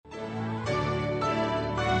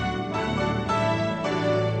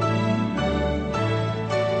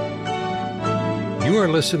You are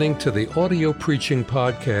listening to the audio preaching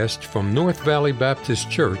podcast from North Valley Baptist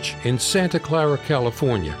Church in Santa Clara,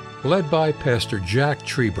 California, led by Pastor Jack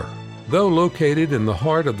Trieber. Though located in the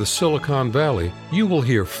heart of the Silicon Valley, you will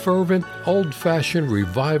hear fervent, old-fashioned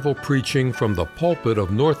revival preaching from the pulpit of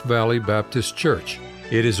North Valley Baptist Church.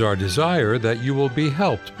 It is our desire that you will be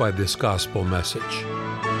helped by this gospel message.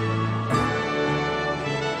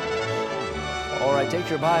 All right, take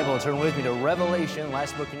your Bible and turn with me to Revelation,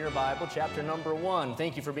 last book in your Bible, chapter number 1.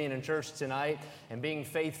 Thank you for being in church tonight and being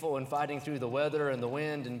faithful and fighting through the weather and the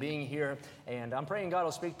wind and being here. And I'm praying God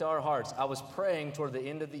will speak to our hearts. I was praying toward the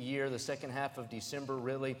end of the year, the second half of December,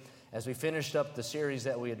 really, as we finished up the series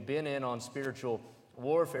that we had been in on spiritual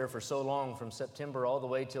warfare for so long, from September all the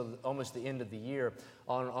way till almost the end of the year,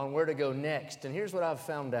 on where to go next. And here's what I've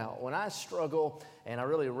found out. When I struggle and I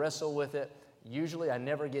really wrestle with it, usually I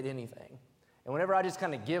never get anything. And whenever I just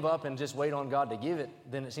kind of give up and just wait on God to give it,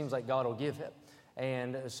 then it seems like God will give it.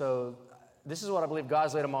 And so this is what I believe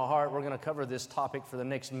God's laid on my heart. We're going to cover this topic for the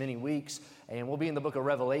next many weeks. And we'll be in the book of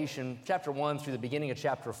Revelation, chapter 1 through the beginning of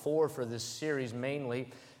chapter 4 for this series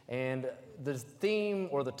mainly. And the theme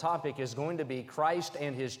or the topic is going to be Christ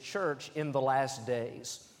and His church in the last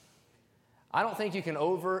days. I don't think you can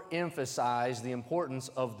overemphasize the importance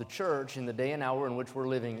of the church in the day and hour in which we're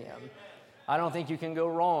living in. I don't think you can go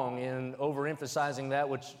wrong in overemphasizing that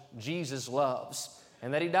which Jesus loves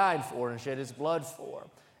and that He died for and shed His blood for.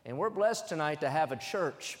 And we're blessed tonight to have a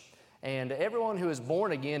church. And everyone who is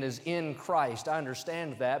born again is in Christ. I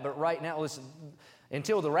understand that. But right now, listen,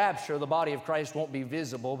 until the rapture, the body of Christ won't be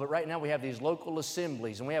visible. But right now we have these local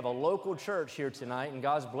assemblies. And we have a local church here tonight. And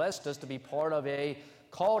God's blessed us to be part of a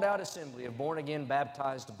called out assembly of born again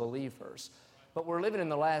baptized believers. But we're living in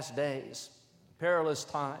the last days, perilous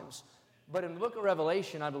times. But in the book of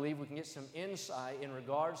Revelation, I believe we can get some insight in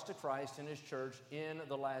regards to Christ and His church in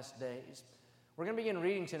the last days. We're going to begin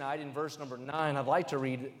reading tonight in verse number 9. I'd like to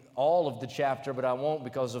read all of the chapter, but I won't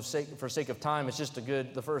because for sake of time. It's just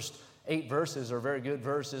the first 8 verses are very good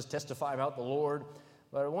verses, testify about the Lord.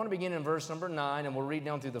 But I want to begin in verse number 9, and we'll read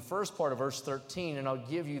down through the first part of verse 13, and I'll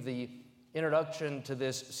give you the introduction to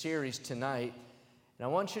this series tonight. And I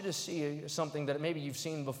want you to see something that maybe you've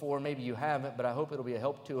seen before, maybe you haven't, but I hope it'll be a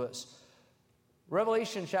help to us.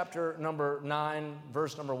 Revelation chapter number 9,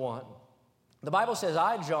 verse number 1. The Bible says,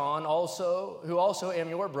 I, John, who also am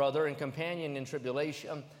your brother and companion in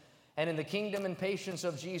tribulation, and in the kingdom and patience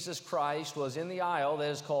of Jesus Christ, was in the isle that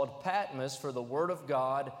is called Patmos for the word of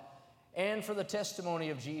God and for the testimony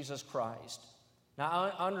of Jesus Christ. Now,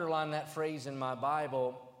 I underline that phrase in my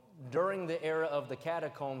Bible. During the era of the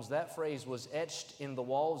catacombs, that phrase was etched in the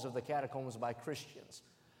walls of the catacombs by Christians.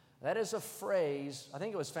 That is a phrase, I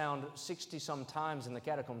think it was found 60-some times in the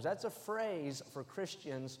catacombs. That's a phrase for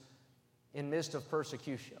Christians in midst of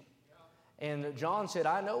persecution. And John said,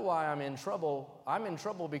 I know why I'm in trouble. I'm in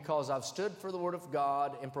trouble because I've stood for the word of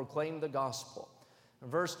God and proclaimed the gospel.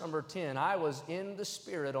 Verse number 10, I was in the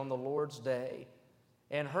Spirit on the Lord's day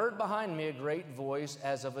and heard behind me a great voice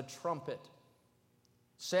as of a trumpet,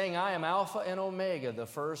 saying, I am Alpha and Omega, the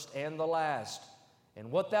first and the last.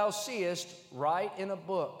 And what thou seest, write in a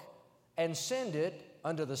book, and send it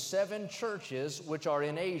unto the 7 churches which are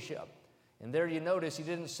in Asia. And there you notice he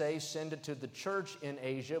didn't say send it to the church in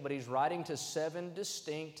Asia, but he's writing to 7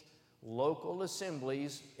 distinct local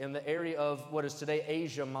assemblies in the area of what is today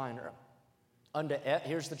Asia Minor.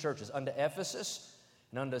 Here's the churches, unto Ephesus,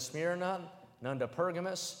 and unto Smyrna, and unto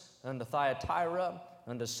Pergamos, and unto Thyatira,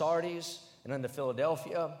 and unto Sardis, and unto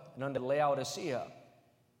Philadelphia, and unto Laodicea.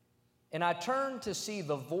 And I turned to see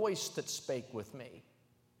the voice that spake with me.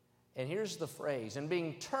 And here's the phrase, and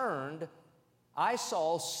being turned, I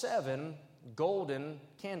saw 7 golden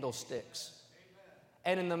candlesticks.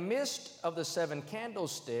 And in the midst of the 7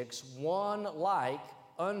 candlesticks, one like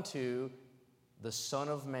unto the Son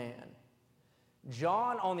of Man.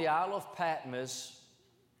 John on the Isle of Patmos,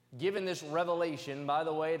 given this revelation, by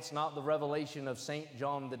the way, it's not the revelation of St.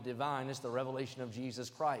 John the Divine, it's the revelation of Jesus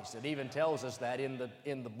Christ. It even tells us that in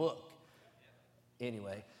the book.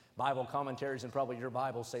 Anyway, Bible commentaries and probably your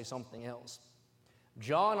Bible say something else.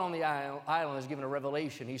 John on the island is given a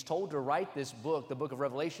revelation. He's told to write this book, the book of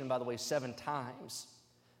Revelation, by the way, 7 times.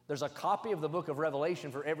 There's a copy of the book of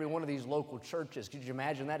Revelation for every one of these local churches. Could you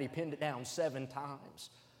imagine that? He pinned it down 7 times.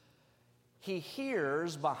 He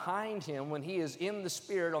hears behind him when he is in the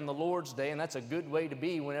Spirit on the Lord's day, and that's a good way to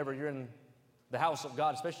be whenever you're in the house of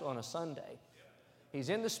God, especially on a Sunday. He's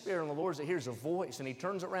in the Spirit on the Lord's day, hears a voice, and he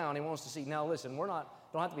turns around, he wants to see. Now listen,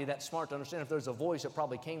 don't have to be that smart to understand if there's a voice, it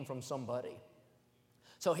probably came from somebody.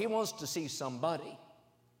 So he wants to see somebody.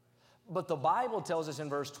 But the Bible tells us in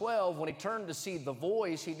verse 12, when he turned to see the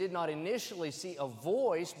voice, he did not initially see a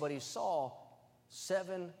voice, but he saw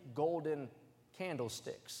 7 golden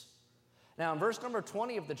candlesticks. Now, in verse number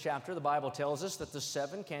 20 of the chapter, the Bible tells us that the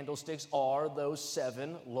 7 candlesticks are those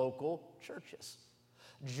 7 local churches.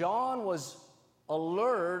 John was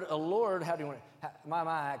allured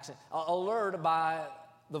by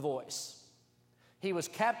the voice. He was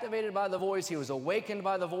captivated by the voice. He was awakened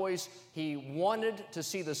by the voice. He wanted to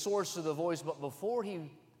see the source of the voice, but before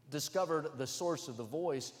he discovered the source of the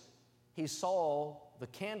voice, he saw the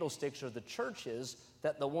candlesticks or the churches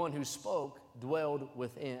that the one who spoke dwelled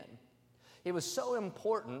within. It was so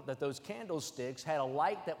important that those candlesticks had a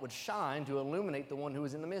light that would shine to illuminate the one who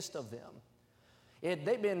was in the midst of them. Had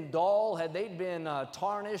they been dull, had they been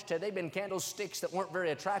tarnished, had they been candlesticks that weren't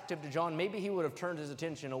very attractive to John, maybe he would have turned his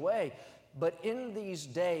attention away. But in these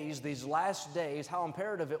days, these last days, how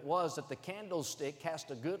imperative it was that the candlestick cast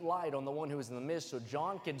a good light on the one who was in the midst so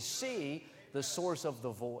John could see the source of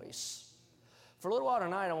the voice. For a little while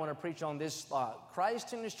tonight, I want to preach on this thought.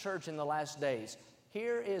 Christ and His church in the last days.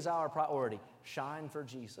 Here is our priority. Shine for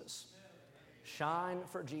Jesus. Shine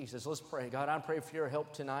for Jesus. Let's pray. God, I pray for your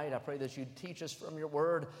help tonight. I pray that you teach us from your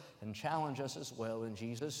word and challenge us as well in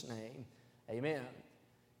Jesus' name. Amen.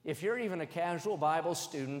 If you're even a casual Bible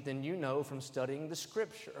student, then you know from studying the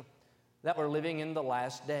Scripture that we're living in the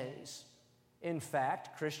last days. In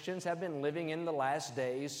fact, Christians have been living in the last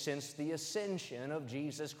days since the ascension of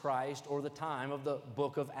Jesus Christ or the time of the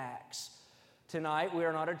book of Acts. Tonight, we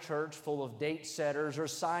are not a church full of date setters or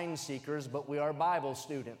sign seekers, but we are Bible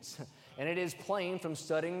students. And it is plain from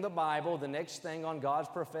studying the Bible, the next thing on God's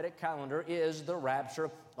prophetic calendar is the rapture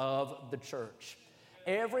of the church.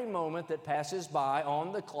 Every moment that passes by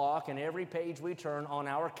on the clock and every page we turn on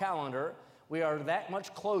our calendar, we are that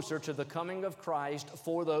much closer to the coming of Christ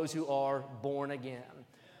for those who are born again.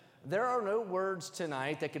 There are no words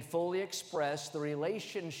tonight that could fully express the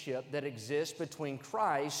relationship that exists between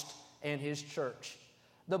Christ and His church.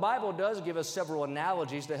 The Bible does give us several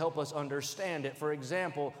analogies to help us understand it. For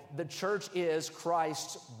example, the church is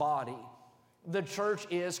Christ's body. The church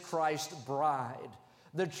is Christ's bride.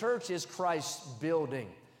 The church is Christ's building.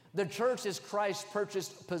 The church is Christ's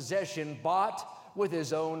purchased possession, bought with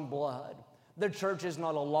His own blood. The church is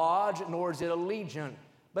not a lodge, nor is it a legion,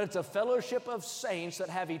 but it's a fellowship of saints that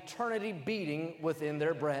have eternity beating within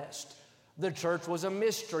their breast. The church was a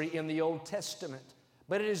mystery in the Old Testament,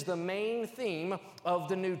 but it is the main theme of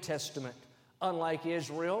the New Testament. Unlike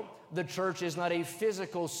Israel, the church is not a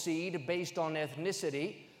physical seed based on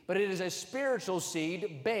ethnicity, but it is a spiritual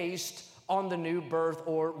seed based on the new birth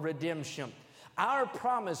or redemption. Our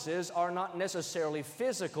promises are not necessarily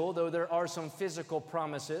physical, though there are some physical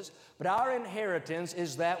promises, but our inheritance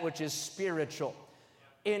is that which is spiritual.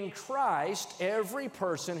 In Christ, every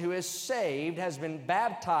person who is saved has been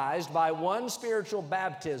baptized by one spiritual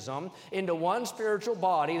baptism into one spiritual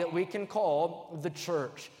body that we can call the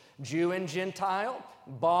church. Jew and Gentile,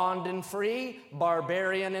 bond and free,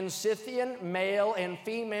 barbarian and Scythian, male and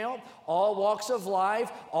female, all walks of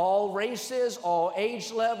life, all races, all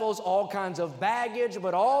age levels, all kinds of baggage,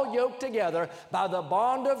 but all yoked together by the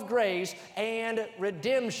bond of grace and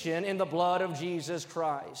redemption in the blood of Jesus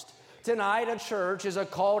Christ. Tonight, a church is a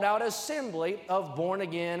called out assembly of born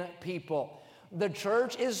again people. The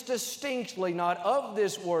church is distinctly not of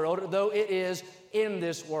this world, though it is in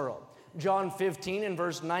this world. John 15 and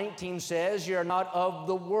verse 19 says, "You are not of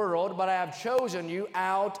the world, but I have chosen you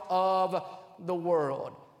out of the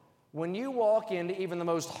world." When you walk into even the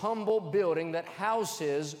most humble building that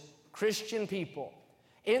houses Christian people,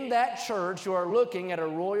 in that church you are looking at a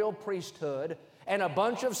royal priesthood and a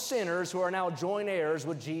bunch of sinners who are now joint heirs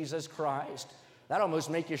with Jesus Christ. That almost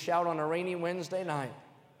make you shout on a rainy Wednesday night.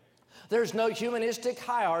 There's no humanistic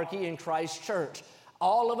hierarchy in Christ's church.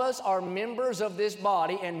 All of us are members of this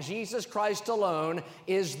body, and Jesus Christ alone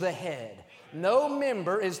is the head. No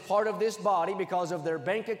member is part of this body because of their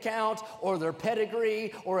bank account or their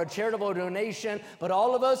pedigree or a charitable donation, but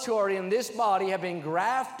all of us who are in this body have been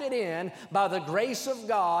grafted in by the grace of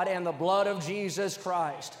God and the blood of Jesus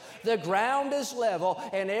Christ. The ground is level,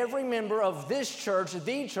 and every member of this church,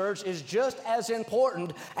 the church, is just as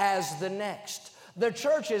important as the next. The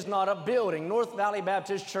church is not a building. North Valley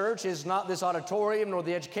Baptist Church is not this auditorium nor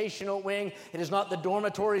the educational wing. It is not the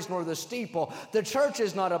dormitories nor the steeple. The church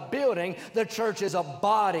is not a building. The church is a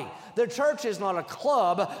body. The church is not a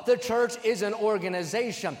club. The church is an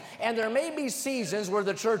organization. And there may be seasons where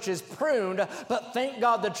the church is pruned, but thank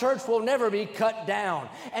God the church will never be cut down.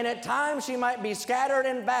 And at times she might be scattered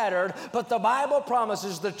and battered, but the Bible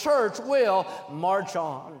promises the church will march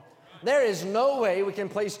on. There is no way we can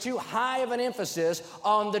place too high of an emphasis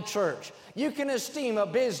on the church. You can esteem a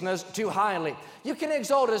business too highly. You can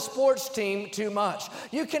exalt a sports team too much.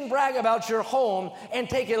 You can brag about your home and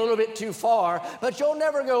take it a little bit too far, but you'll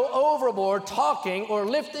never go overboard talking or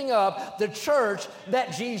lifting up the church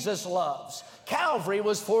that Jesus loves. Calvary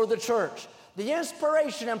was for the church. The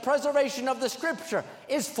inspiration and preservation of the Scripture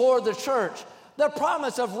is for the church. The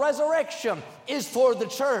promise of resurrection is for the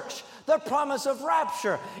church. The promise of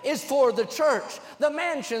rapture is for the church. The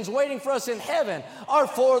mansions waiting for us in heaven are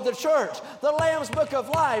for the church. The Lamb's Book of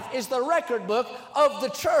Life is the record book of the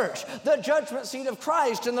church. The judgment seat of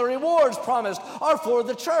Christ and the rewards promised are for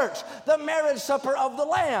the church. The marriage supper of the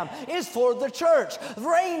Lamb is for the church.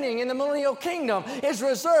 Reigning in the millennial kingdom is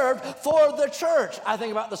reserved for the church. I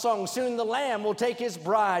think about the song, "Soon the Lamb will take his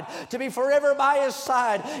bride to be forever by his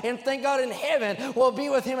side, and thank God in heaven will be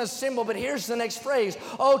with him assembled." But here's the next phrase,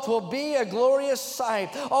 "Oh, 'twill be a glorious sight,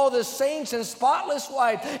 all the saints in spotless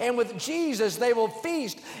white, and with Jesus they will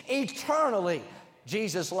feast eternally."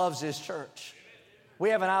 Jesus loves his church. We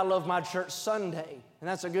have an I Love My Church Sunday, and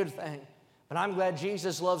that's a good thing. But I'm glad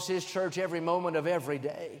Jesus loves his church every moment of every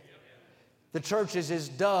day. The church is his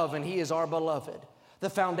dove, and he is our beloved. The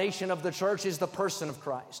foundation of the church is the person of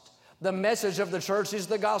Christ. The message of the church is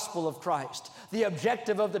the gospel of Christ. The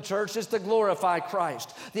objective of the church is to glorify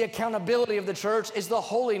Christ. The accountability of the church is the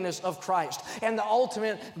holiness of Christ. And the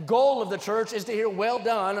ultimate goal of the church is to hear "well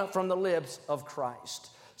done" from the lips of Christ.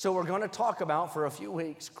 So we're going to talk about for a few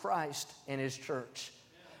weeks Christ and his church.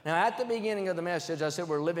 Now, at the beginning of the message, I said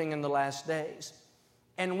we're living in the last days.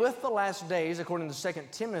 And with the last days, according to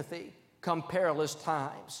 2 Timothy, come perilous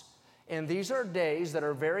times. And these are days that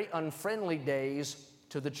are very unfriendly days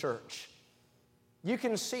to the church. You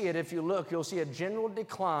can see it if you look. You'll see a general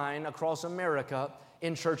decline across America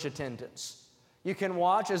in church attendance. You can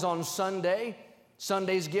watch as on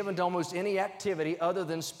Sunday's given to almost any activity other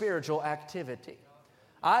than spiritual activity.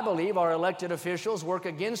 I believe our elected officials work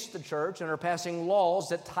against the church and are passing laws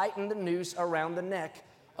that tighten the noose around the neck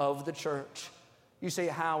of the church. You say,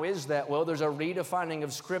 how is that? Well, there's a redefining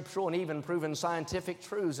of scriptural and even proven scientific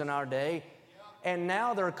truths in our day. And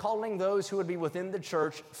now they're calling those who would be within the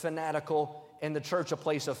church fanatical, and the church a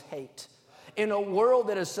place of hate. In a world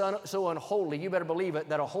that is so unholy, you better believe it,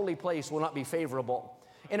 that a holy place will not be favorable.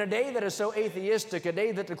 In a day that is so atheistic, a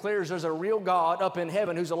day that declares there's a real God up in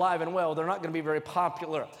heaven who's alive and well, they're not going to be very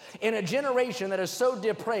popular. In a generation that is so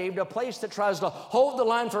depraved, a place that tries to hold the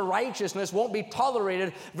line for righteousness won't be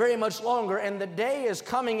tolerated very much longer. And the day is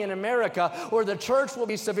coming in America where the church will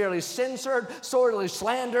be severely censored, sorely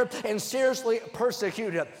slandered, and seriously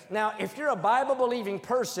persecuted. Now, if you're a Bible-believing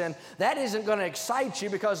person, that isn't going to excite you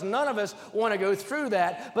because none of us want to go through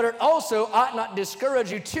that. But it also ought not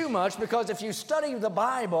discourage you too much, because if you study the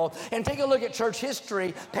Bible and take a look at church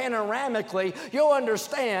history panoramically, you'll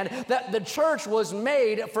understand that the church was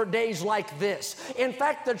made for days like this. In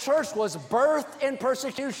fact, the church was birthed in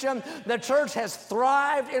persecution. The church has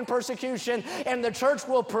thrived in persecution, and the church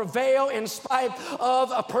will prevail in spite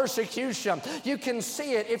of a persecution. You can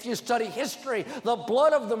see it if you study history. The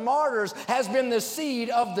blood of the martyrs has been the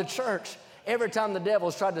seed of the church. Every time the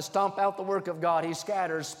devil's tried to stomp out the work of God, he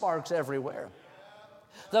scatters sparks everywhere.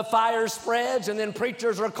 The fire spreads, and then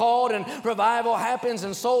preachers are called, and revival happens,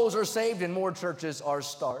 and souls are saved, and more churches are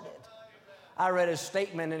started. I read a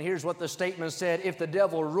statement, and here's what the statement said: if the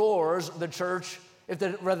devil roars, the church, if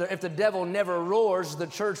the devil never roars, the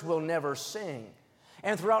church will never sing.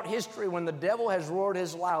 And throughout history, when the devil has roared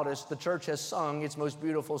his loudest, the church has sung its most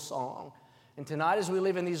beautiful song. And tonight, as we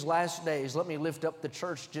live in these last days, let me lift up the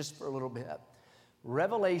church just for a little bit.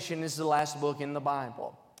 Revelation is the last book in the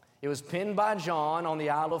Bible. It was penned by John on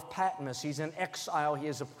the Isle of Patmos. He's in exile. He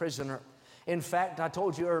is a prisoner. In fact, I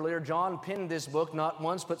told you earlier, John penned this book not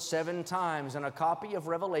once but 7 times, and a copy of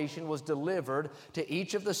Revelation was delivered to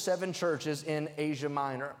each of the 7 churches in Asia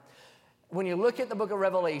Minor. When you look at the book of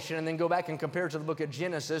Revelation and then go back and compare it to the book of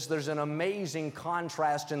Genesis, there's an amazing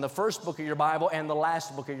contrast in the first book of your Bible and the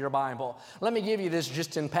last book of your Bible. Let me give you this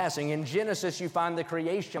just in passing. In Genesis, you find the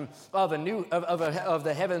creation of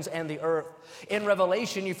the heavens and the earth. In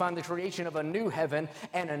Revelation, you find the creation of a new heaven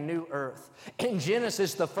and a new earth. In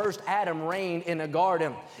Genesis, the first Adam reigned in a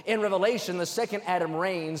garden. In Revelation, the second Adam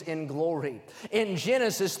reigns in glory. In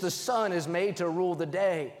Genesis, the sun is made to rule the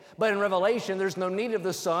day. But in Revelation, there's no need of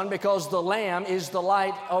the sun because the Lamb is the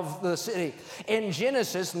light of the city. In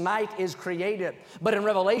Genesis, night is created. But in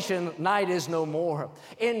Revelation, night is no more.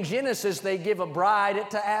 In Genesis, they give a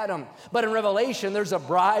bride to Adam. But in Revelation, there's a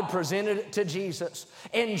bride presented to Jesus.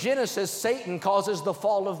 In Genesis, Satan causes the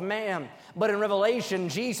fall of man. But in Revelation,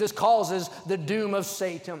 Jesus causes the doom of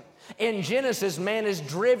Satan. In Genesis, man is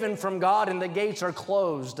driven from God and the gates are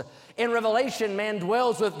closed. In Revelation, man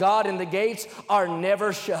dwells with God and the gates are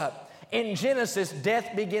never shut. In Genesis,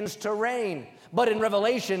 death begins to reign, but in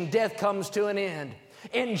Revelation, death comes to an end.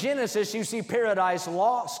 In Genesis, you see paradise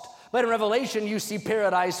lost, but in Revelation, you see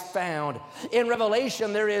paradise found. In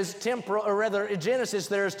Revelation, there is in Genesis,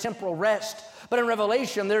 there is temporal rest, but in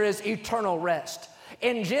Revelation, there is eternal rest.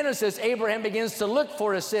 In Genesis, Abraham begins to look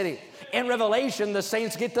for a city. In Revelation, the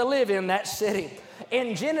saints get to live in that city.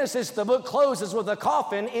 In Genesis, the book closes with a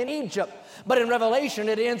coffin in Egypt. But in Revelation,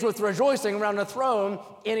 it ends with rejoicing around the throne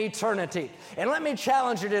in eternity. And let me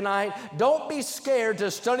challenge you tonight, don't be scared to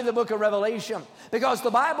study the book of Revelation, because the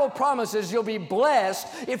Bible promises you'll be blessed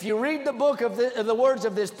if you read the book of the words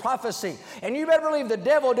of this prophecy. And you better believe the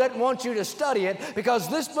devil doesn't want you to study it, because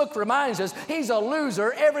this book reminds us he's a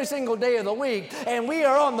loser every single day of the week, and we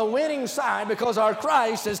are on the winning side because our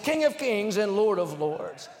Christ is King of Kings and Lord of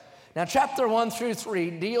Lords. Now, chapter 1 through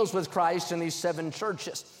 3 deals with Christ in these 7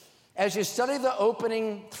 churches. As you study the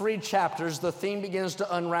opening 3 chapters, the theme begins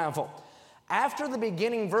to unravel. After the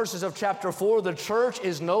beginning verses of chapter 4, the church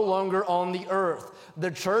is no longer on the earth. The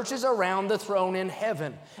church is around the throne in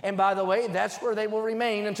heaven. And by the way, that's where they will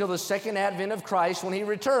remain until the second advent of Christ, when he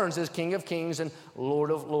returns as King of Kings and Lord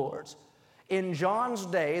of Lords. In John's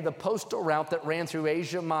day, the postal route that ran through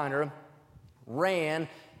Asia Minor ran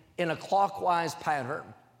in a clockwise pattern.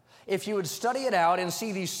 If you would study it out and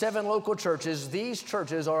see these 7 local churches, these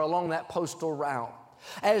churches are along that postal route.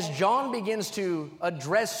 As John begins to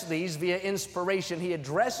address these via inspiration, he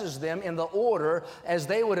addresses them in the order as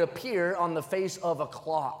they would appear on the face of a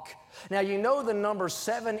clock. Now, you know the number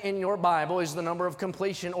 7 in your Bible is the number of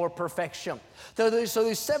completion or perfection. So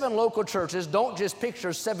these 7 local churches don't just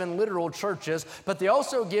picture 7 literal churches, but they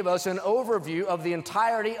also give us an overview of the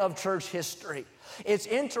entirety of church history. It's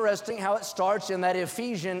interesting how it starts in that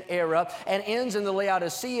Ephesian era and ends in the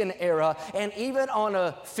Laodicean era, and even on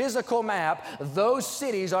a physical map, those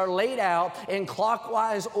cities are laid out in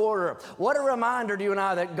clockwise order. What a reminder to you and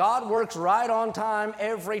I that God works right on time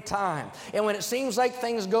every time. And when it seems like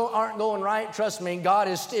things aren't going right, trust me, God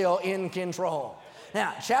is still in control.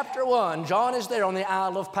 Now, chapter 1, John is there on the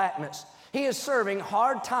Isle of Patmos. He is serving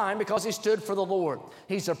hard time because he stood for the Lord.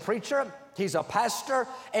 He's a preacher, he's a pastor,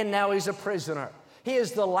 and now he's a prisoner. He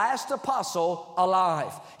is the last apostle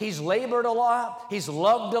alive. He's labored a lot, he's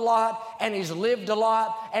loved a lot, and he's lived a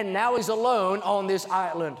lot, and now he's alone on this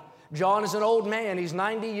island. John is an old man. He's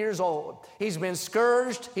 90 years old. He's been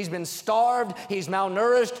scourged. He's been starved. He's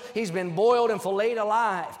malnourished. He's been boiled and filleted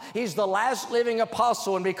alive. He's the last living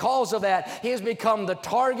apostle, and because of that, he has become the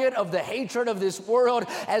target of the hatred of this world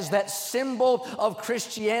as that symbol of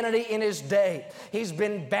Christianity in his day. He's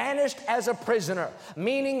been banished as a prisoner,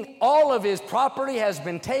 meaning all of his property has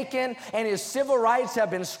been taken and his civil rights have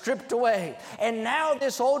been stripped away. And now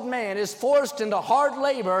this old man is forced into hard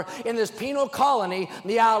labor in this penal colony,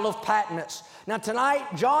 the Isle of Patmos. Now tonight,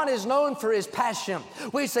 John is known for his passion.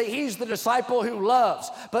 We say he's the disciple who loves,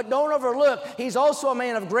 but don't overlook, he's also a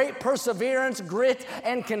man of great perseverance, grit,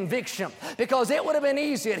 and conviction, because it would have been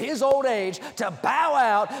easy at his old age to bow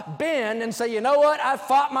out, bend, and say, you know what, I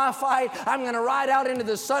fought my fight, I'm going to ride out into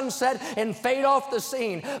the sunset and fade off the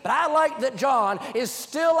scene. But I like that John is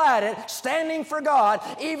still at it, standing for God,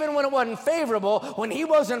 even when it wasn't favorable, when he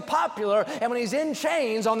wasn't popular, and when he's in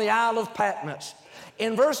chains on the Isle of Patmos.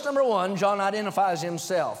 In verse number 1, John identifies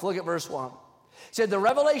himself. Look at verse 1. It said, the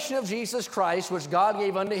revelation of Jesus Christ, which God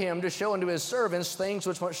gave unto him to show unto his servants things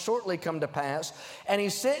which must shortly come to pass. And he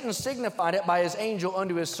sent and signified it by his angel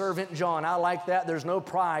unto his servant John. I like that. There's no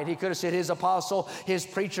pride. He could have said his apostle, his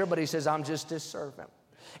preacher, but he says, I'm just his servant.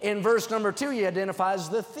 In verse number 2, he identifies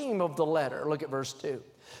the theme of the letter. Look at verse 2.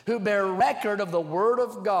 Who bear record of the word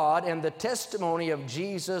of God and the testimony of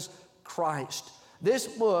Jesus Christ. This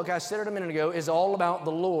book, I said it a minute ago, is all about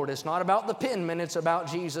the Lord. It's not about the penman, it's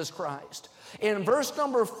about Jesus Christ. In verse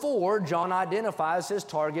number 4, John identifies his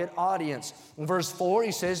target audience. In verse 4,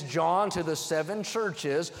 he says, John to the 7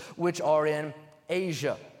 churches which are in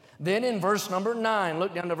Asia. Then in verse number 9,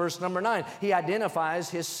 look down to verse number 9, he identifies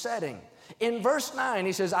his setting. In verse 9,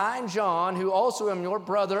 he says, I, John, who also am your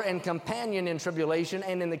brother and companion in tribulation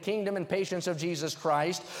and in the kingdom and patience of Jesus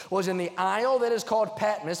Christ, was in the isle that is called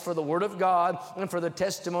Patmos for the word of God and for the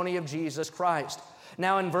testimony of Jesus Christ.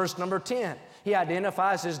 Now in verse number 10, he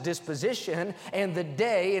identifies his disposition and the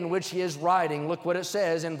day in which he is writing. Look what it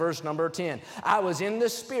says in verse number 10. I was in the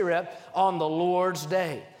Spirit on the Lord's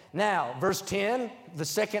day. Now, verse 10, the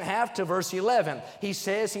second half to verse 11, he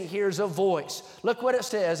says he hears a voice. Look what it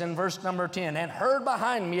says in verse number 10. And heard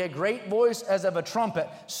behind me a great voice as of a trumpet,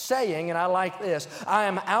 saying, and I like this, I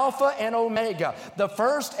am Alpha and Omega, the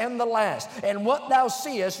first and the last. And what thou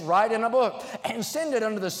seest, write in a book, and send it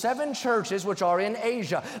unto the 7 churches which are in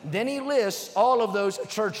Asia. Then he lists all of those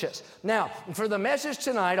churches. Now, for the message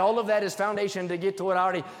tonight, all of that is foundation to get to what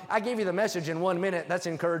I gave you the message in 1 minute. That's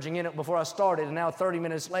encouraging in it before I started, and now 30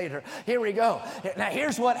 minutes later. Here we go. Now,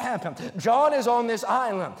 here's what happened. John is on this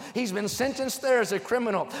island. He's been sentenced there as a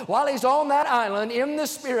criminal. While he's on that island, in the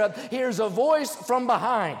Spirit, hears a voice from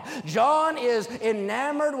behind. John is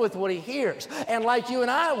enamored with what he hears. And like you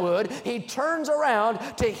and I would, he turns around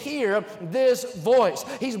to hear this voice.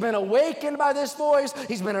 He's been awakened by this voice.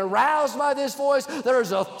 He's been aroused by this voice.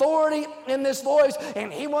 There's authority in this voice,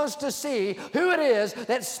 and he wants to see who it is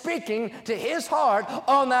that's speaking to his heart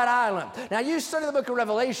on that island. Now, you study the book of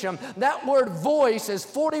Revelation, that word voice is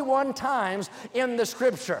 41 times in the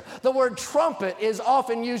Scripture. The word trumpet is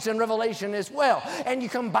often used in Revelation as well. And you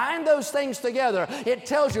combine those things together, it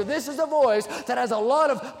tells you this is a voice that has a lot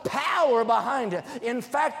of power behind it. In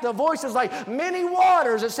fact, the voice is like many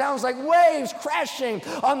waters. It sounds like waves crashing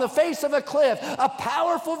on the face of a cliff. A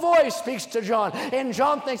powerful voice speaks to John. And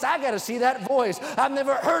John thinks, I got to see that voice. I've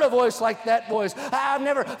never heard a voice like that voice. I've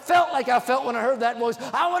never felt like I felt when I heard that voice.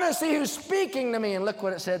 I want to see who's speaking to me. And look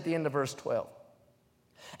what it said at the end of verse 12.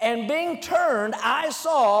 And being turned, I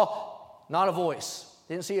saw not a voice.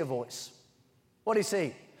 Didn't see a voice. What did he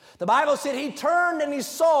see? The Bible said he turned and he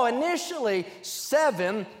saw initially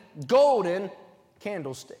 7 golden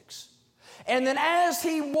candlesticks. And then as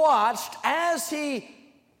he watched, as he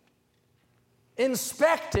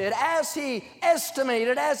inspected, as he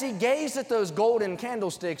estimated, as he gazed at those golden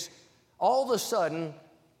candlesticks, all of a sudden,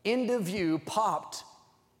 into view popped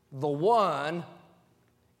the one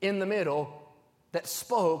in the middle that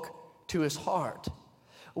spoke to his heart.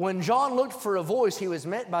 When John looked for a voice, he was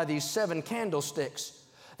met by these 7 candlesticks.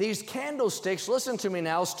 These candlesticks, listen to me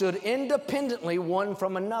now, stood independently one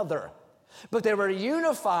from another, but they were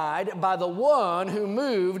unified by the one who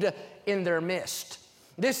moved in their midst.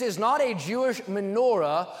 This is not a Jewish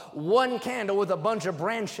menorah, one candle with a bunch of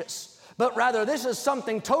branches. But rather, this is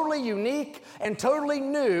something totally unique and totally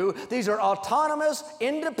new. These are autonomous,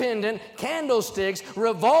 independent candlesticks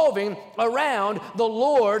revolving around the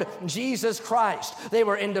Lord Jesus Christ. They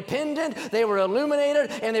were independent, they were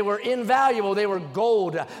illuminated, and they were invaluable. They were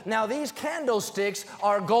gold. Now, these candlesticks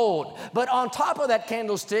are gold. But on top of that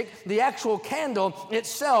candlestick, the actual candle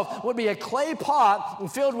itself would be a clay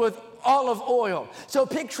pot filled with olive oil. So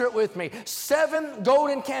picture it with me. 7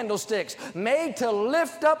 golden candlesticks made to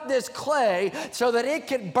lift up this clay so that it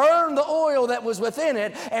could burn the oil that was within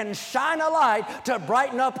it and shine a light to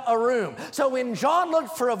brighten up a room. So when John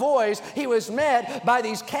looked for a voice, he was met by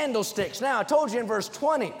these candlesticks. Now, I told you in verse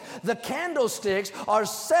 20, the candlesticks are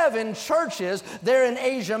 7 churches there in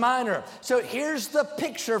Asia Minor. So here's the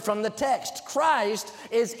picture from the text. Christ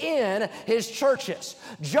is in his churches.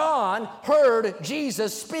 John heard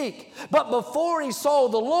Jesus speak. But before he saw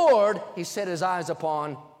the Lord, he set his eyes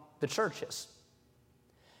upon the churches.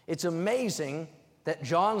 It's amazing that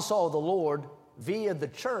John saw the Lord via the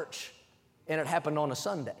church, and it happened on a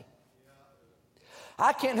Sunday.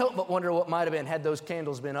 I can't help but wonder what might have been had those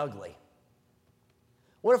candles been ugly.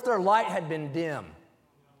 What if their light had been dim?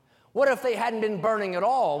 What if they hadn't been burning at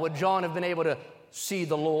all? Would John have been able to see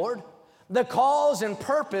the Lord? The cause and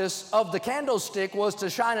purpose of the candlestick was to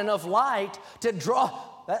shine enough light to draw...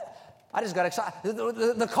 I just got excited.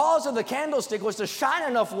 The cause of the candlestick was to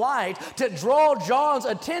shine enough light to draw John's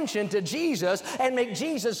attention to Jesus and make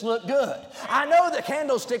Jesus look good. I know the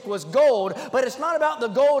candlestick was gold, but it's not about the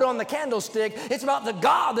gold on the candlestick. It's about the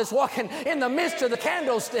God that's walking in the midst of the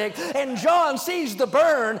candlestick. And John sees the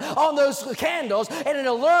burn on those candles, and it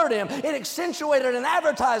alerted him. It accentuated and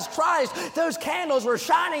advertised Christ. Those candles were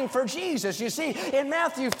shining for Jesus. You see, in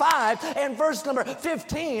Matthew 5 and verse number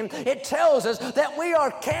 15, it tells us that we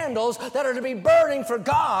are candles that are to be burning for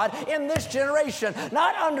God in this generation.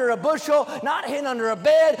 Not under a bushel, not hidden under a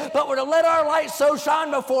bed, but we're to let our light so shine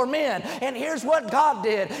before men. And here's what God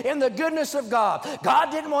did in the goodness of God. God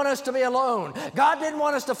didn't want us to be alone. God didn't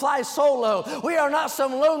want us to fly solo. We are not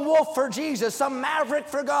some lone wolf for Jesus, some maverick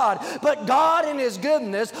for God. But God in his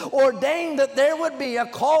goodness ordained that there would be a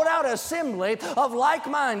called out assembly of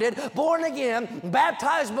like-minded, born again,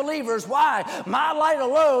 baptized believers. Why? My light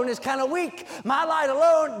alone is kind of weak. My light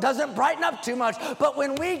alone doesn't doesn't brighten up too much. But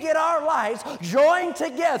when we get our lights joined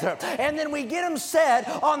together and then we get them set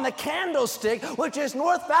on the candlestick, which is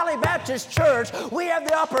North Valley Baptist Church, we have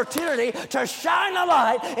the opportunity to shine a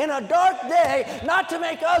light in a dark day, not to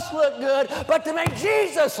make us look good, but to make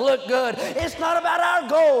Jesus look good. It's not about our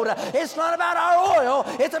gold. It's not about our oil.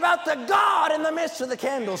 It's about the God in the midst of the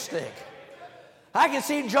candlestick. I can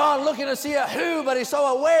see John looking to see a who, but he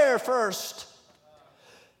saw a where first.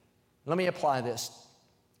 Let me apply this.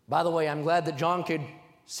 By the way, I'm glad that John could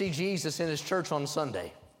see Jesus in his church on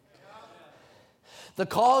Sunday. The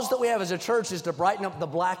cause that we have as a church is to brighten up the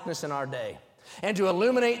blackness in our day and to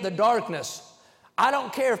illuminate the darkness. I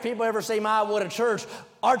don't care if people ever say, my, what a church.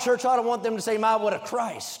 Our church ought to want them to say, my, what a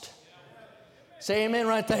Christ. Say amen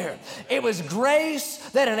right there. It was grace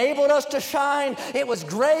that enabled us to shine. It was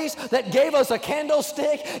grace that gave us a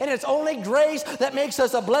candlestick, and it's only grace that makes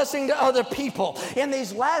us a blessing to other people. In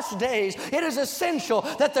these last days, it is essential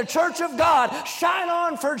that the church of God shine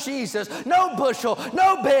on for Jesus. No bushel,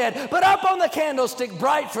 no bed, but up on the candlestick,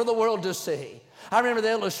 bright for the world to see. I remember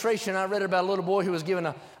the illustration I read about a little boy who was given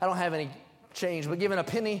I don't have any change, but given a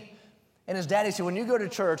penny, and his daddy said, when you go to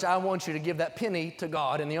church, I want you to give that penny to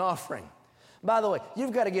God in the offering. By the way,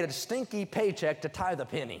 you've got to get a stinky paycheck to tithe a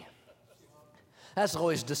penny. That's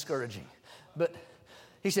always discouraging. But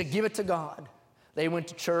he said, give it to God. They went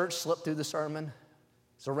to church, slept through the sermon.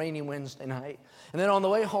 It's a rainy Wednesday night. And then on the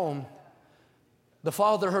way home, the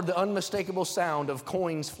father heard the unmistakable sound of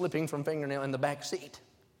coins flipping from fingernail in the back seat.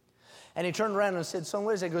 And he turned around and said, son,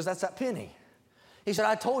 what is that? He goes, that's that penny. He said,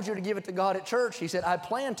 I told you to give it to God at church. He said, I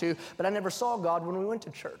planned to, but I never saw God when we went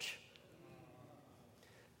to church.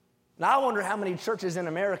 Now, I wonder how many churches in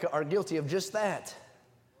America are guilty of just that.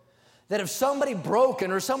 That if somebody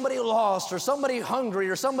broken or somebody lost or somebody hungry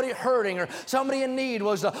or somebody hurting or somebody in need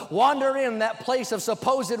was to wander in that place of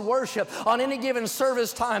supposed worship on any given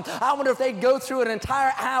service time, I wonder if they'd go through an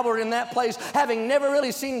entire hour in that place having never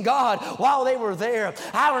really seen God while they were there.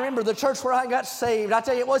 I remember the church where I got saved. I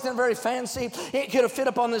tell you, it wasn't very fancy. It could have fit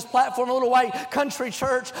up on this platform, a little white country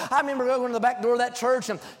church. I remember going to the back door of that church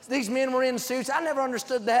and these men were in suits. I never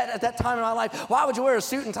understood that at that time in my life. Why would you wear a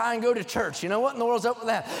suit and tie and go to church? You know, what in the world's up with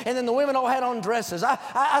that? And then the women all had on dresses. I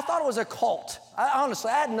thought it was a cult. Honestly,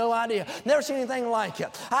 I had no idea. Never seen anything like it.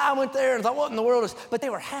 I went there and thought, what in the world is... But they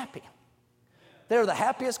were happy. They were the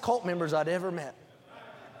happiest cult members I'd ever met.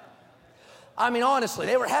 I mean, honestly,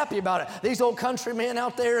 they were happy about it. These old country men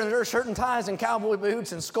out there in their shirt and ties and cowboy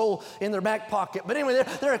boots and skull in their back pocket. But anyway,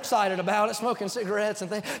 they're excited about it, smoking cigarettes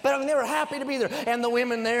and things. But I mean, they were happy to be there. And the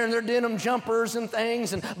women there in their denim jumpers and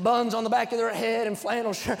things and buns on the back of their head and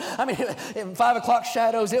flannel shirt. I mean, in 5 o'clock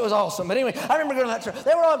shadows, it was awesome. But anyway, I remember going to that church.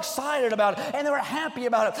 They were all excited about it and they were happy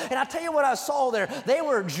about it. And I tell you what I saw there. They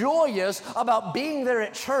were joyous about being there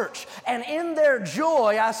at church. And in their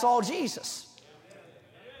joy, I saw Jesus.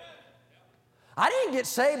 I didn't get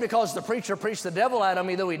saved because the preacher preached the devil out of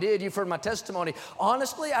me, though he did. You've heard my testimony.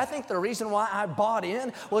 Honestly, I think the reason why I bought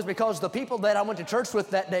in was because the people that I went to church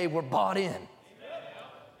with that day were bought in.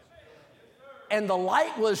 And the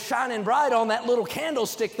light was shining bright on that little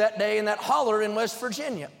candlestick that day in that holler in West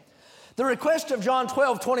Virginia. The request of John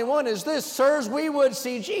 12:21 is this: sirs, we would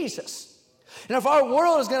see Jesus. And if our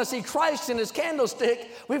world is going to see Christ in his candlestick,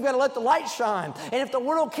 we've got to let the light shine. And if the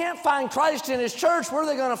world can't find Christ in his church, where are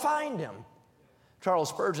they going to find him? Charles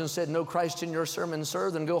Spurgeon said, no Christ in your sermon,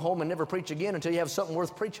 sir, then go home and never preach again until you have something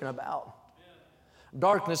worth preaching about.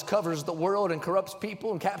 Darkness covers the world and corrupts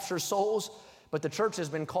people and captures souls, but the church has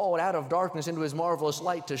been called out of darkness into his marvelous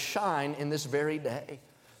light to shine in this very day.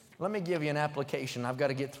 Let me give you an application I've got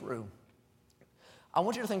to get through. I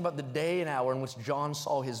want you to think about the day and hour in which John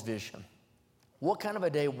saw his vision. What kind of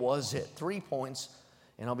a day was it? 3 points,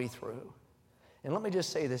 and I'll be through. And let me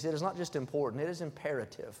just say this, it is not just important, it is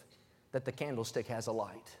imperative that the candlestick has a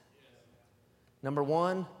light. Number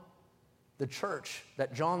one, the church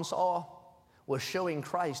that John saw was showing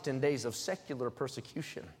Christ in days of secular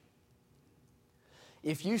persecution.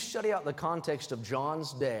 If you study out the context of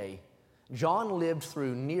John's day, John lived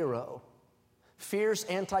through Nero, fierce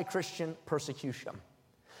anti-Christian persecution.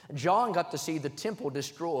 John got to see the temple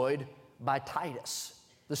destroyed by Titus,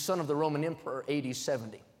 the son of the Roman emperor, AD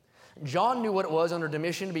 70. John knew what it was under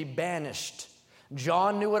Domitian to be banished.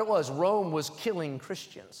 John knew what it was. Rome was killing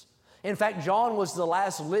Christians. In fact, John was the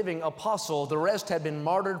last living apostle. The rest had been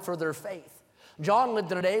martyred for their faith. John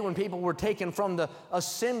lived in a day when people were taken from the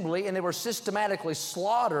assembly and they were systematically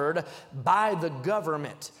slaughtered by the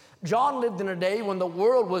government. John lived in a day when the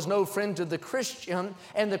world was no friend to the Christian,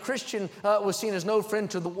 and the Christian was seen as no friend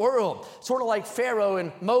to the world. Sort of like Pharaoh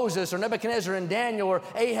and Moses, or Nebuchadnezzar and Daniel, or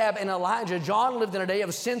Ahab and Elijah. John lived in a day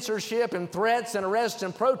of censorship and threats and arrests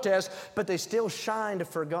and protests, but they still shined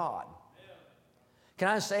for God. Can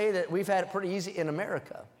I say that we've had it pretty easy in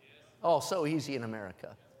America? Oh, so easy in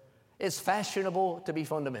America. It's fashionable to be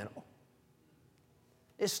fundamental.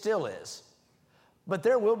 It still is. But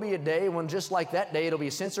there will be a day when, just like that day, it'll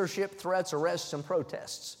be censorship, threats, arrests, and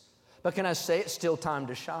protests. But can I say it's still time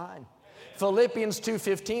to shine? Philippians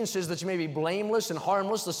 2:15 says that you may be blameless and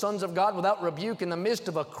harmless, the sons of God without rebuke in the midst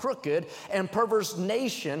of a crooked and perverse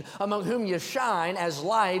nation, among whom you shine as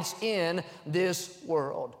lights in this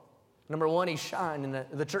world. Number one, he shined, and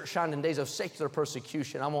the church shined in days of secular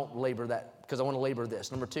persecution. I won't labor that because I want to labor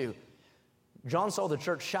this. Number two, John saw the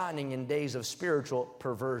church shining in days of spiritual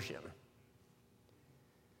perversion.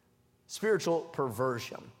 Spiritual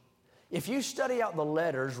perversion. If you study out the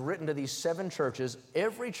letters written to these 7 churches,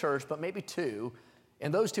 every church, but maybe 2,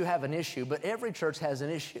 and those 2 have an issue, but every church has an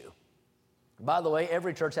issue. By the way,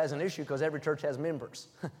 every church has an issue because every church has members.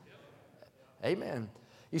 Amen.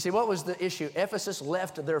 You see, what was the issue? Ephesus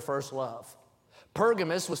left their first love.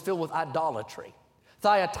 Pergamos was filled with idolatry.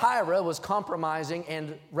 Thyatira was compromising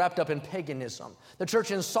and wrapped up in paganism. The church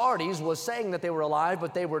in Sardis was saying that they were alive,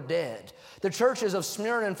 but they were dead. The churches of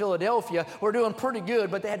Smyrna and Philadelphia were doing pretty good,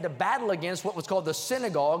 but they had to battle against what was called the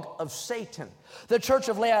synagogue of Satan. The church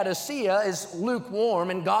of Laodicea is lukewarm,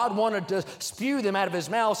 and God wanted to spew them out of his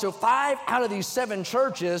mouth. So 5 out of these 7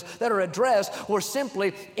 churches that are addressed were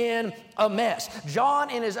simply in a mess. John,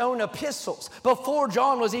 in his own epistles, before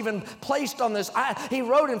John was even placed on this, he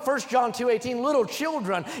wrote in 1 John 2:18, little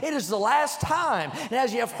children, it is the last time. And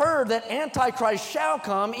as you have heard that Antichrist shall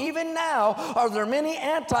come, even now are there many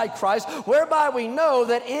Antichrists, whereby we know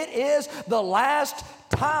that it is the last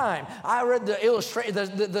time. I read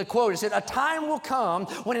the quote. It said, a time will come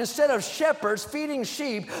when instead of shepherds feeding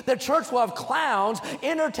sheep, the church will have clowns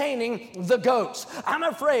entertaining the goats. I'm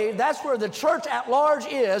afraid that's where the church at large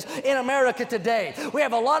is in America today. We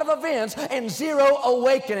have a lot of events and 0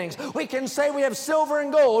 awakenings. We can say we have silver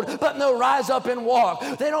and gold, but no rise up and walk.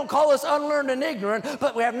 They don't call us unlearned and ignorant,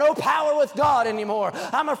 but we have no power with God anymore.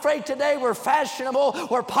 I'm afraid today we're fashionable,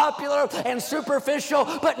 we're popular and superficial,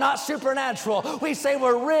 but not supernatural. We say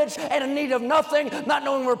we're rich and in need of nothing, not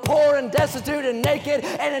knowing we're poor and destitute and naked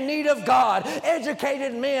and in need of God.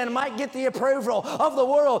 Educated men might get the approval of the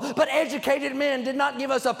world, but educated men did not give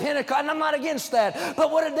us a Pentecost, and I'm not against that. But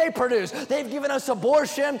what did they produce? They've given us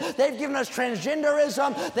abortion, they've given us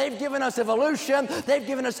transgenderism, they've given us evolution, they've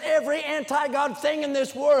given us every anti-God thing in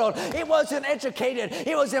this world. It wasn't educated,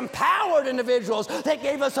 it was empowered individuals that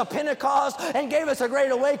gave us a Pentecost and gave us a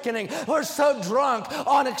great awakening. We're so drunk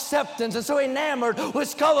on acceptance and so enamored with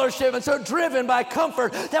scholarship and so driven by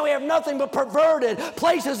comfort that we have nothing but perverted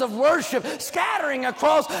places of worship scattering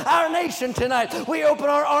across our nation tonight. We open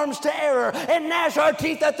our arms to error and gnash our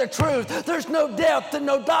teeth at the truth. There's no depth and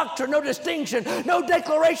no doctrine, no distinction, no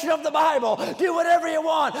declaration of the Bible. Do whatever you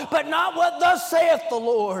want, but not what thus saith the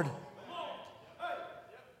Lord.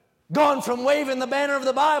 Gone from waving the banner of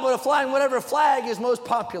the Bible to flying whatever flag is most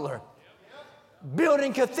popular.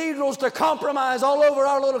 Building cathedrals to compromise all over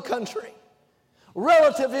our little country.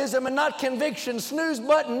 Relativism and not conviction. Snooze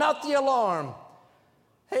button, not the alarm.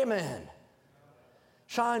 Amen.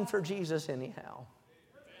 Shine for Jesus anyhow.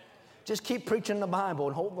 Just keep preaching the Bible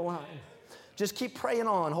and hold the line. Just keep praying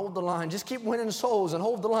on, hold the line. Just keep winning souls and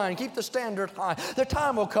hold the line. Keep the standard high. The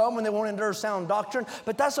time will come when they won't endure sound doctrine,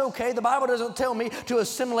 but that's okay. The Bible doesn't tell me to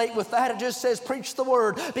assimilate with that. It just says preach the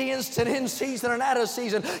word. Be instant in season and out of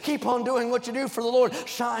season. Keep on doing what you do for the Lord.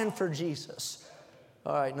 Shine for Jesus.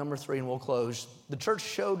 All right, number 3, and we'll close. The church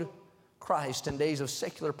showed Christ in days of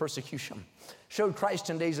secular persecution. Showed Christ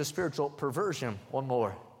in days of spiritual perversion. One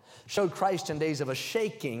more. Showed Christ in days of a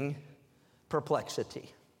shaking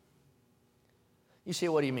perplexity. You see,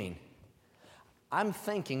 what do you mean? I'm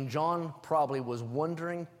thinking John probably was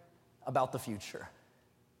wondering about the future.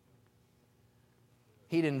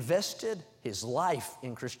 He'd invested his life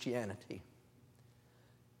in Christianity,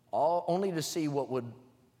 all only to see what would,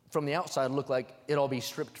 from the outside, look like it all be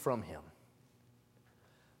stripped from him.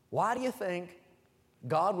 Why do you think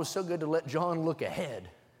God was so good to let John look ahead?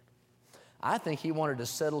 I think he wanted to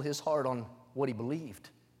settle his heart on what he believed.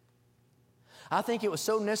 I think it was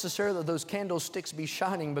so necessary that those candlesticks be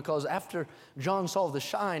shining, because after John saw the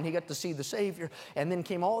shine, he got to see the Savior, and then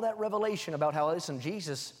came all that revelation about how, listen,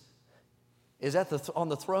 Jesus is on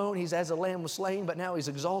the throne. He's as a lamb was slain, but now he's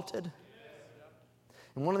exalted.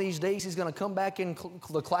 And one of these days, he's going to come back in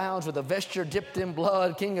the clouds with a vesture dipped in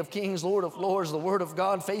blood, King of kings, Lord of lords, the word of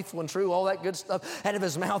God, faithful and true, all that good stuff. Out of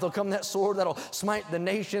his mouth will come that sword that'll smite the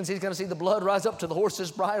nations. He's going to see the blood rise up to the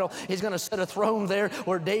horse's bridle. He's going to set a throne there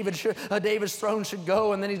where David's throne should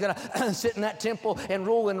go. And then he's going to sit in that temple and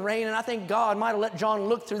rule and reign. And I think God might have let John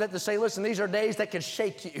look through that to say, listen, these are days that could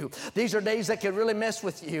shake you. These are days that could really mess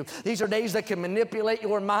with you. These are days that can manipulate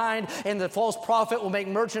your mind. And the false prophet will make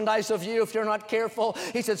merchandise of you if you're not careful.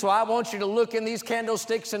 He said, so I want you to look in these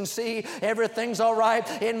candlesticks and see everything's all right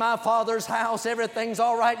in my Father's house. Everything's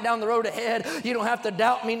all right down the road ahead. You don't have to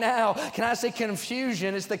doubt me now. Can I say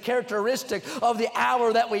confusion is the characteristic of the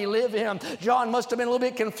hour that we live in? John must have been a little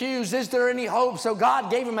bit confused. Is there any hope? So God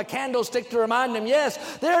gave him a candlestick to remind him,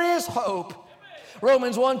 yes, there is hope.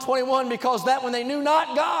 Romans 1:21, because that when they knew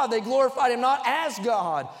not God, they glorified him not as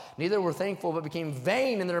God. Neither were thankful, but became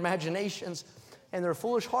vain in their imaginations, and their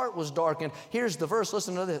foolish heart was darkened. Here's the verse,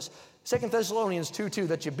 listen to this. 2 Thessalonians 2:2,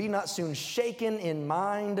 that you be not soon shaken in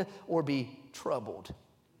mind or be troubled.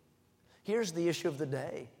 Here's the issue of the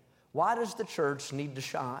day. Why does the church need to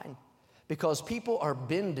shine? Because people are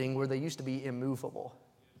bending where they used to be immovable.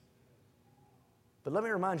 But let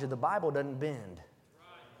me remind you, the Bible doesn't bend.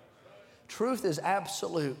 Truth is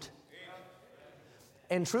absolute.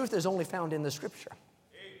 And truth is only found in the Scripture.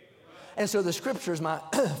 And so the Scripture is my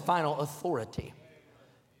final authority.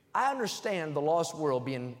 I understand the lost world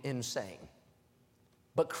being insane,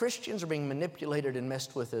 but Christians are being manipulated and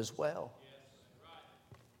messed with as well.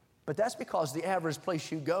 But that's because the average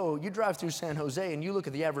place you go, you drive through San Jose and you look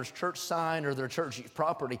at the average church sign or their church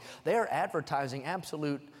property, they are advertising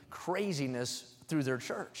absolute craziness through their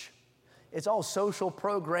church. It's all social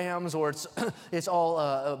programs, or it's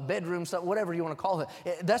all bedroom stuff, whatever you want to call it.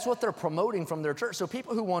 That's what they're promoting from their church. So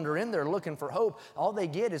people who wander in there looking for hope, all they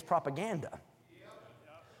get is propaganda.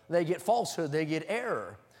 They get falsehood. They get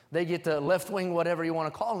error. They get the left wing, whatever you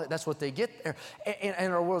want to call it. That's what they get there.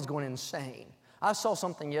 And our world's going insane. I saw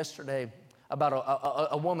something yesterday about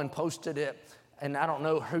a woman posted it, and I don't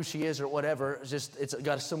know who she is or whatever. It's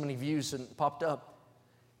got so many views and popped up.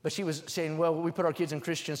 But she was saying, well, we put our kids in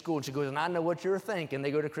Christian school. And she goes, and I know what you're thinking. They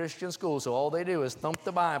go to Christian school, so all they do is thump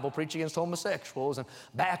the Bible, preach against homosexuals and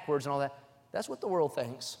backwards and all that. That's what the world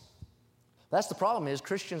thinks. That's the problem is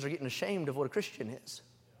Christians are getting ashamed of what a Christian is.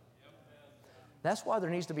 That's why there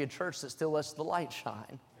needs to be a church that still lets the light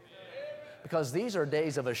shine. Because these are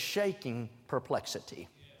days of a shaking perplexity.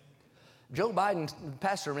 Joe Biden, the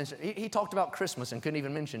pastor, mentioned, he talked about Christmas and couldn't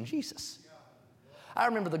even mention Jesus. I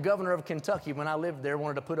remember the governor of Kentucky, when I lived there,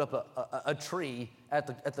 wanted to put up a tree at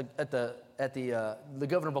the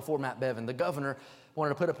governor before Matt Bevin. The governor wanted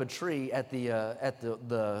to put up a tree at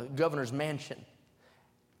the governor's mansion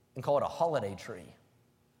and call it a holiday tree.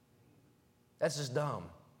 That's just dumb.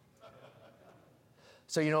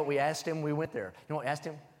 So you know what we asked him? We went there. You know what we asked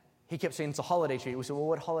him? He kept saying it's a holiday tree. We said, well,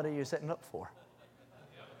 what holiday are you setting up for?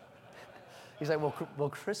 He's like, well,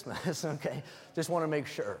 Christmas. Okay, just want to make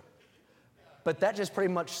sure. But that just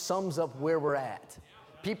pretty much sums up where we're at.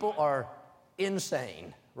 People are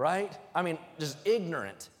insane, right? I mean, just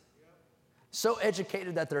ignorant. So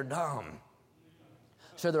educated that they're dumb.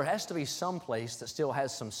 So there has to be some place that still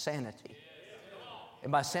has some sanity.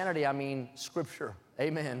 And by sanity, I mean Scripture.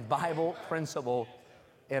 Amen. Bible, principle,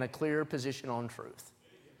 and a clear position on truth.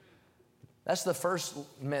 That's the first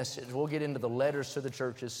message. We'll get into the letters to the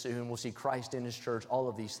churches soon. We'll see Christ in His church, all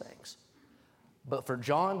of these things. But for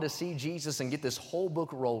John to see Jesus and get this whole book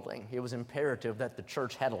rolling, it was imperative that the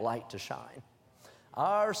church had a light to shine.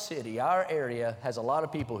 Our city, our area has a lot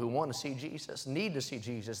of people who want to see Jesus, need to see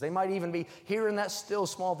Jesus. They might even be hearing that still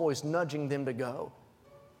small voice nudging them to go.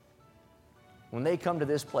 When they come to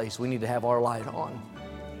this place, we need to have our light on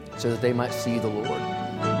so that they might see the Lord.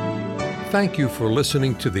 Thank you for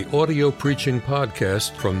listening to the audio preaching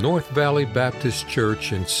podcast from North Valley Baptist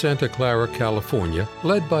Church in Santa Clara, California,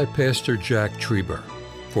 led by Pastor Jack Trieber.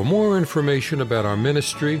 For more information about our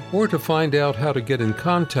ministry or to find out how to get in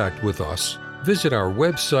contact with us, visit our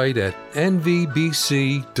website at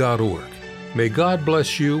nvbc.org. May God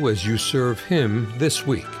bless you as you serve Him this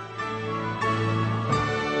week.